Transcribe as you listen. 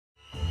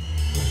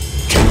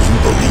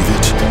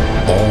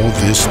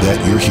this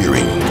that you're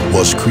hearing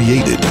was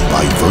created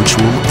by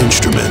virtual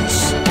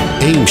instruments.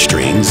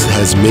 AimStrings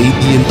has made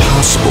the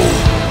impossible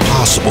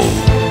possible.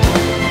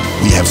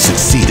 We have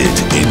succeeded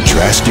in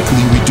drastically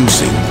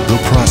reducing the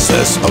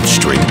process of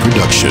string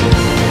production.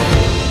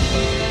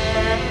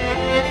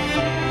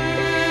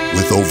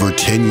 With over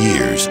 10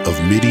 years of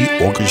MIDI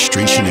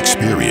orchestration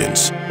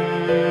experience,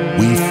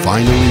 we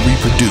finally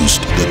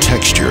reproduced the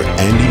texture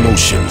and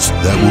emotions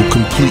that will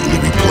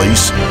completely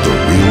replace the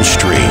real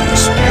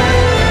strings.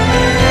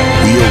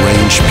 We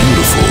arrange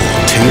beautiful,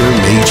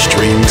 tailor-made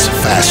strings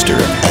faster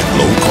at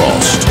low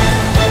cost.